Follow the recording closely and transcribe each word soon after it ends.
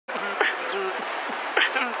We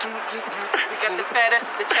got the feta,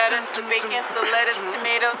 the cheddar, the bacon, the lettuce,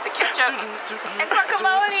 tomato, the ketchup, and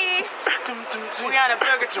guacamole. We're on a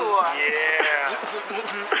burger tour. Yeah.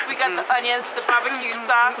 We got the onions, the barbecue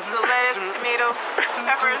sauce, the lettuce, tomato,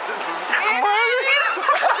 peppers.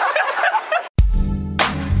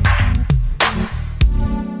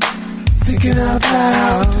 Thinking out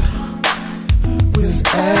loud with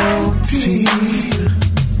LT.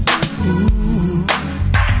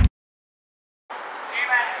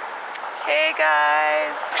 Hey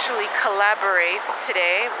guys, actually collaborate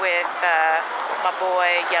today with my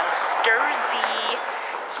boy Youngsterzy.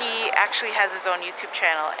 He actually has his own YouTube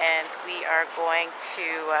channel, and we are going to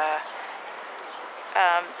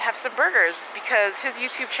have some burgers because his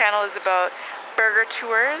YouTube channel is about burger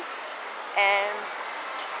tours, and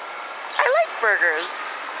I like burgers.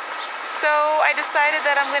 So I decided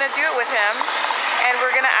that I'm gonna do it with him, and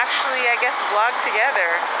we're gonna actually, I guess, vlog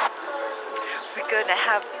together. We're gonna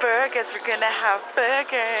have burgers, we're gonna have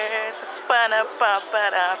burgers.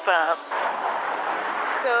 Ba-da-ba-ba-da-ba.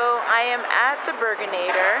 So I am at the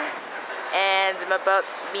Burgernator, and I'm about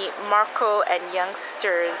to meet Marco and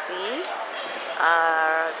Youngsterzy.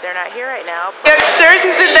 They're not here right now.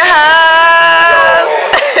 Youngsterzy's in the house!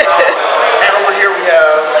 And over here we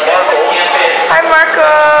have Marco. Hi Marco!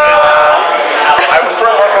 I was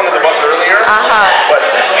throwing Marco under the bus earlier, but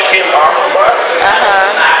since we came off the bus,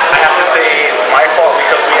 I have to say it's my fault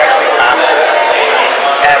because we actually passed it,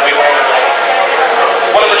 and we went.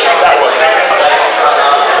 What is the street that was?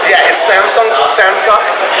 Yeah, it's Samsung's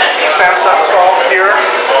fault here.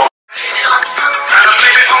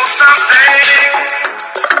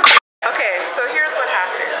 Okay, so here's what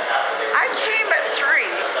happened. I came at 3,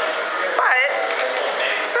 but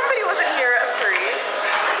somebody wasn't here at 3.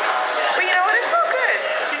 But you know what? It's all good.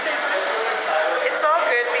 It's all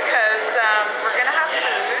good because we're gonna have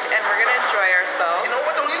food and we're gonna enjoy ourselves. You know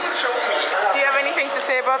what? Don't even show me. Do you have anything to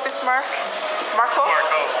say about this, Marco?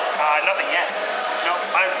 Nothing yet. No,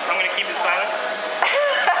 I'm gonna keep it silent.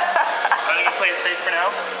 I'm gonna play it safe for now.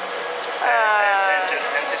 And just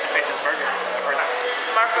anticipate this burger for now.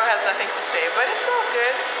 Marco has nothing to say, but it's all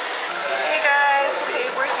good. Hey guys, okay,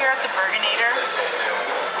 we're here at the Burgernator,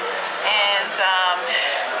 and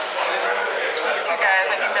these two guys,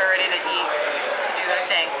 I think they're ready to eat, to do their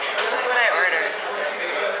thing. This is what I ordered.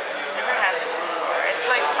 Never had this before. It's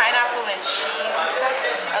like pineapple and cheese and stuff.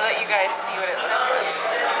 I'll let you guys see what it looks like.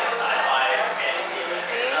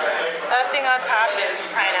 See? The other thing on top is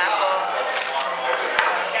pineapple.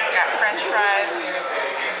 Got French fries.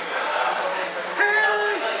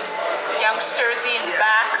 Youngsterzy in the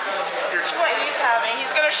back. What he's having,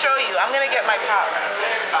 he's gonna show you. I'm gonna get my pop.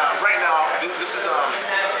 Right now, this is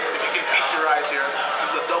if you can feast your eyes here,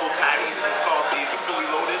 this is a double patty. This is called the fully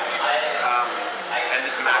loaded, and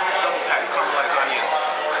it's massive. Double patty, caramelized onions,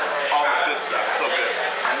 all this good stuff. It's so good.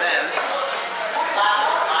 And then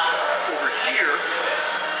over here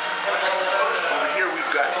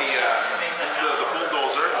we've got this is the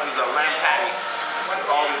bulldozer. This is a lamb patty.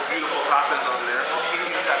 All these beautiful toppings on there.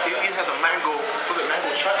 It has a mango, was it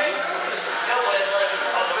mango chutney?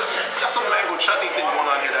 It's got some mango chutney thing going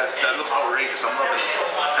on here that looks outrageous. I'm loving it.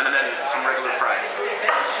 And then some regular fries.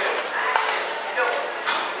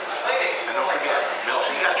 And don't forget,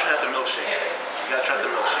 milkshake. You gotta try out the milkshakes.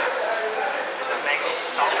 It's a mango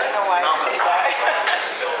salsa. I don't know why I say that.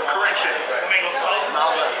 Correction. It's a mango salsa.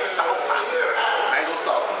 Mango salsa. Mango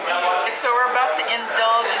salsa. So we're about to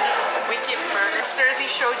indulge in this wicked burger. Youngsterzy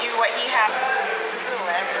showed you what he had. This is a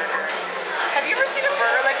lamb burger. Have you ever seen a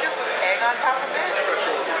burger like this with egg on top of it?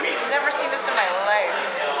 I've never seen this in my life.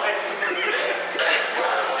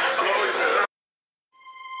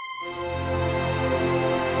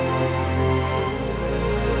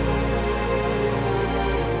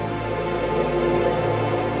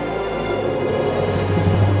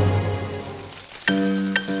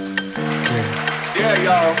 Yeah,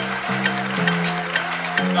 y'all.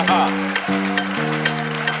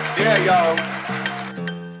 Yeah, y'all.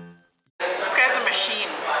 This guy's a machine.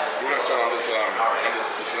 We're gonna start on this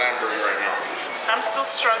lamb burger right now. I'm still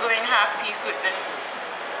struggling half piece with this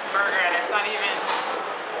burger, and it's not even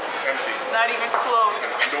Empty. close.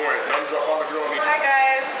 Don't worry, none drop on the grill. Hi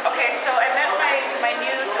guys. Okay, so I met my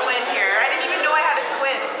new twin here. I didn't even know I had a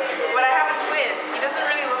twin, but I have a twin. He doesn't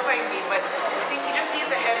really look like me, but I think he just needs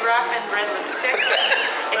a head wrap and red lipstick.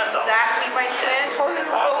 Exactly my twin.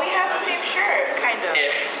 But we have the same shirt, kind of.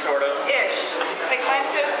 Ish, sort of. Ish. Like mine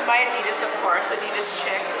says my Adidas, of course. Adidas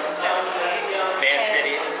chick. 78. Van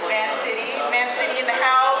City. Man City in the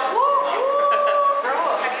house. Woo, woo. Bro,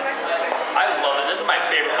 how do you like this place? I love it. This is my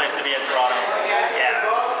favorite place to be in Toronto. Yeah? Yeah.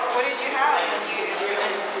 What did you have?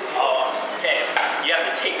 Oh,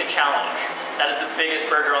 challenge. That is the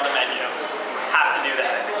biggest burger on the menu. Have to do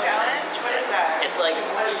that. The challenge? What is that? It's like 2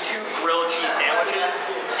 grilled cheese sandwiches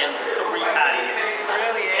and 3 patties.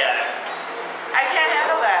 Really? Yeah. I can't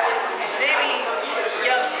handle that. Maybe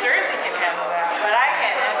youngsters can handle that, but I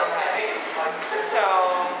can't handle that. So,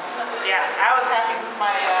 yeah, I was happy with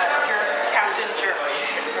my Captain Jerk.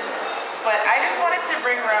 But I just wanted to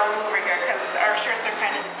bring Raul over here because our shirts are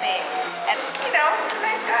kind of the same. And, you know, he's a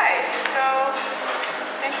nice guy. So,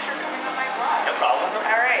 thanks for coming on my vlog. No problem.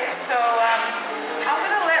 All right, so I'm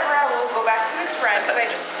going to let Raul go back to his friend because I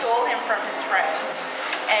just stole him from his friend.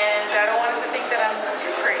 And I don't want him to think that I'm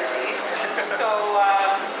too crazy. So,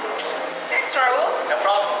 thanks, Raul. No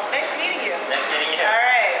problem. Nice meeting you. Nice meeting you. All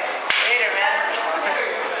right. Later, man.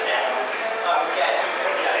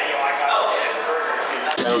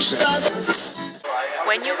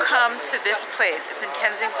 When you come to this place, it's in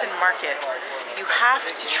Kensington Market, you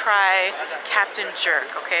have to try Captain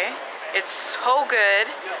Jerk, okay? It's so good.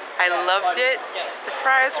 I loved it. The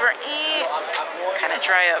fries were kind of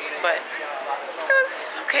dry up, but it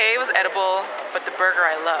was okay. It was edible, but the burger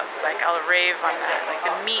I loved. Like, I'll rave on that. Like,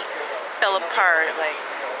 the meat fell apart. Like,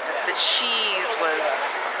 the cheese was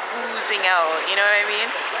oozing out. You know what I mean?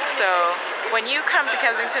 So, when you come to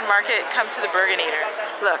Kensington Market, come to the Burginator.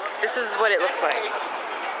 Look, this is what it looks like.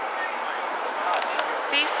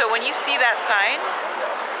 See? So, when you see that sign,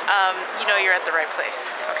 you know you're at the right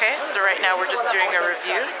place. Okay? So, right now, we're just doing a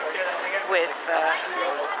review with...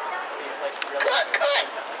 Cut!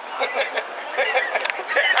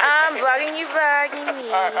 I'm vlogging you, vlogging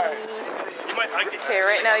me. Okay,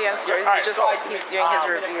 right now, youngsters, he's doing his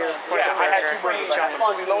review for the burger. I had 2 burgers, John, the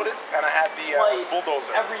fully loaded, and I had the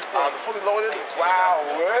bulldozer. The fully loaded, wow,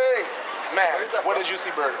 man, what a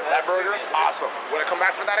juicy burger. That burger, awesome. Would I come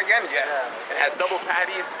back for that again? Yes. It had double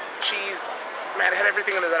patties, cheese, man, it had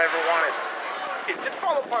everything in it that I ever wanted. It did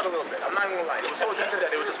fall apart a little bit, I'm not even gonna lie. It was so juicy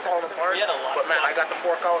that it was just falling apart. But man, I got the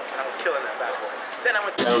fork out and I was killing that bad boy. Then I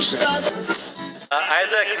went to I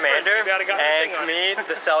had the Commander, and for me,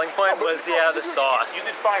 the selling point was the sauce.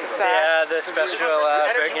 Yeah, the special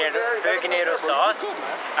Burginator sauce.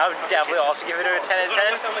 I would definitely also give it a 10 out of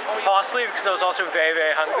 10, possibly because I was also very,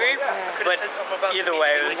 very hungry. But either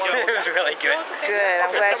way, it was really good. Good.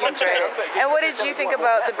 I'm glad you enjoyed it. And what did you think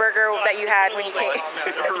about the burger that you had when you came?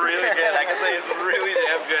 Really good. I can say it's really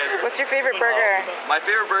damn good. What's your favorite burger? My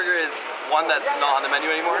favorite burger is one that's not on the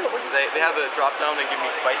menu anymore. They have a drop down and give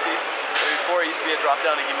me spicy. Before it used to be a drop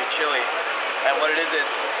down and give me chili. And what it is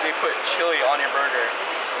they put chili on your burger.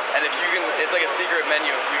 And if you can, it's like a secret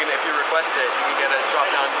menu. If you request it, you can get a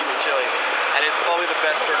drop down and give me chili. And it's probably the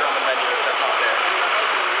best burger on the menu if that's not there.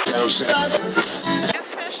 We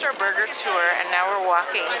just finished our burger tour and now we're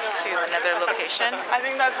walking to another location. I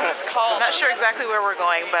think that's what it's called. I'm not sure exactly where we're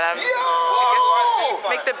going, but I guess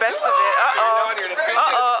make the best of it.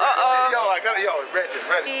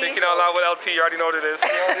 Reggie. Thinking out loud with LT, you already know what it is.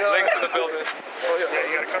 Links in the building.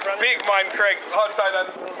 Big mind, Craig. Hard tight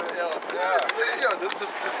on the building.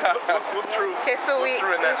 look through. Okay, so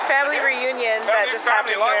this family reunion that just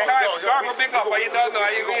happened long here. time. Start with Big Up. How you done? How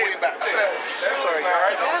you doing? Sorry.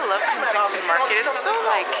 I gotta love Kensington Market. It's so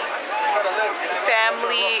like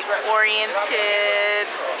family oriented.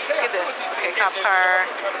 Look at this. Okay, cop car.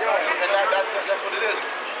 That's what it is.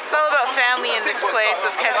 It's all about family in this place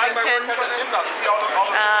of Kensington.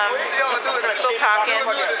 Still talking.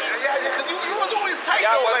 You was always tight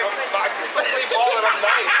Yeah, though. play ball and I'm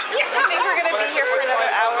nice. I think we're gonna be here for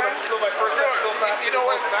another hour. You know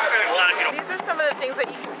what? These are some of the things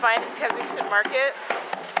that you can find in Kensington Market.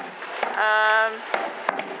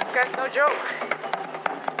 This guy's no joke.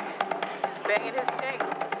 He's banging his things.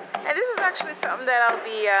 And this is actually something that I'll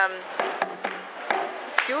be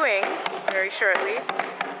doing very shortly.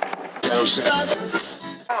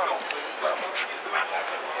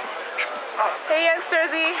 Hey,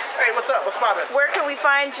 youngstersy. Hey, what's up? What's poppin'? Where can we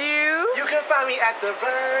find you? You can find me at the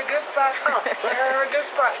burger spot. Burger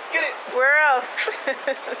spot. Get it? Where else?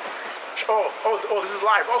 Oh, this is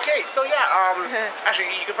live. Okay, so yeah,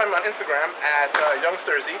 actually, you can find me on Instagram at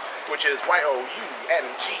Youngstersy, which is YOUNGSTERZY.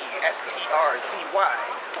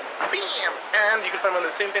 Bam! And you can find me on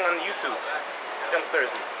the same thing on YouTube,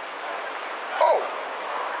 Youngstersy. Oh,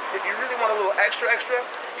 if you really want a little extra,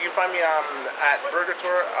 you can find me at Burger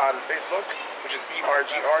Tour on Facebook, which is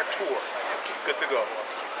BRGR Tour. Good to go.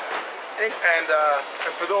 And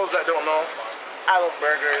for those that don't know, I love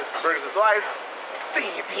burgers. Burgers is life. Hey,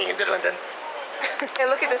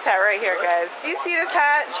 look at this hat right here, guys. Do you see this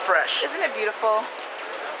hat? It's fresh. Isn't it beautiful?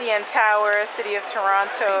 CN Tower, City of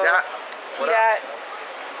Toronto. T-Dot.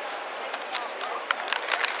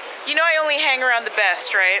 You know I only hang around the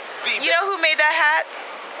best, right? You know who made that hat?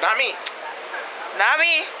 Not me. Not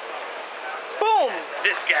me. Boom.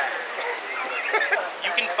 This guy.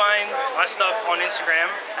 You can find my stuff on Instagram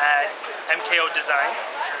at MKO Design,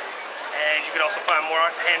 and you can also find more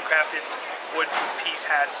handcrafted wood piece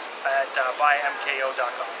hats at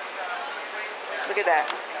buymko.com. Look at that.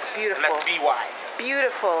 Beautiful. And that's BY.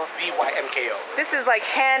 Beautiful. BYMKO. This is like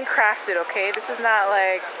handcrafted, okay? This is not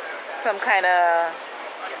like some kind of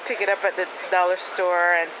pick it up at the dollar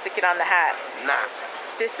store and stick it on the hat. Nah.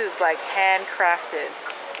 This is like handcrafted.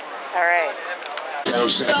 All right.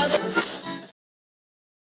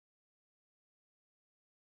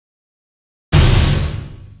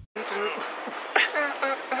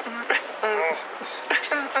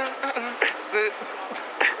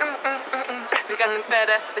 We got the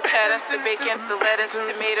feta, the cheddar, the bacon, the lettuce,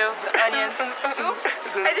 tomato, the onions. Oops,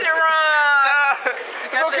 I did it wrong.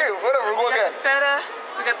 It's okay, whatever, we'll go again.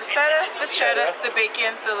 We got the feta, the cheddar, the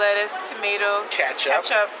bacon, the lettuce, tomato,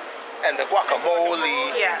 ketchup, and the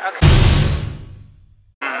guacamole. Yeah, okay.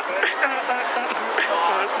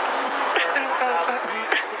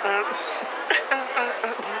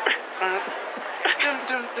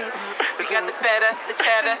 We got the feta, the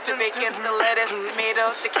cheddar, the bacon, the lettuce, tomato,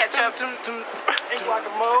 the ketchup, and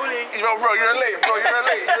guacamole. Yo, bro, you're late, bro. You're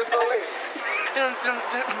late. You're so late.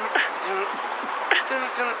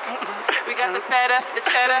 We got the feta, the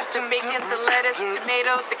cheddar, the bacon, the lettuce,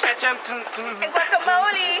 tomato, the ketchup, and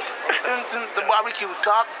guacamole. The barbecue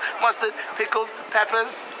sauce, mustard, pickles,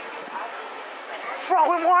 peppers.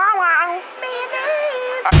 Throwing wow.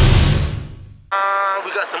 Mayonnaise. We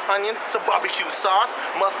got some onions, some barbecue sauce,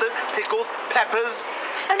 mustard, pickles, peppers,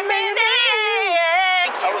 and mayonnaise.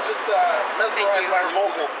 I was just mesmerized by her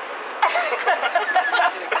vocals.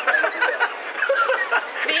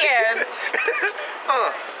 The end.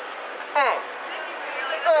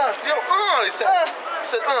 He said,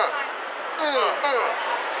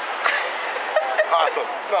 Awesome.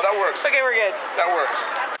 No, that works. Okay, we're good. That works.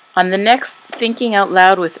 On the next Thinking Out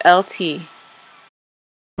Loud with LT.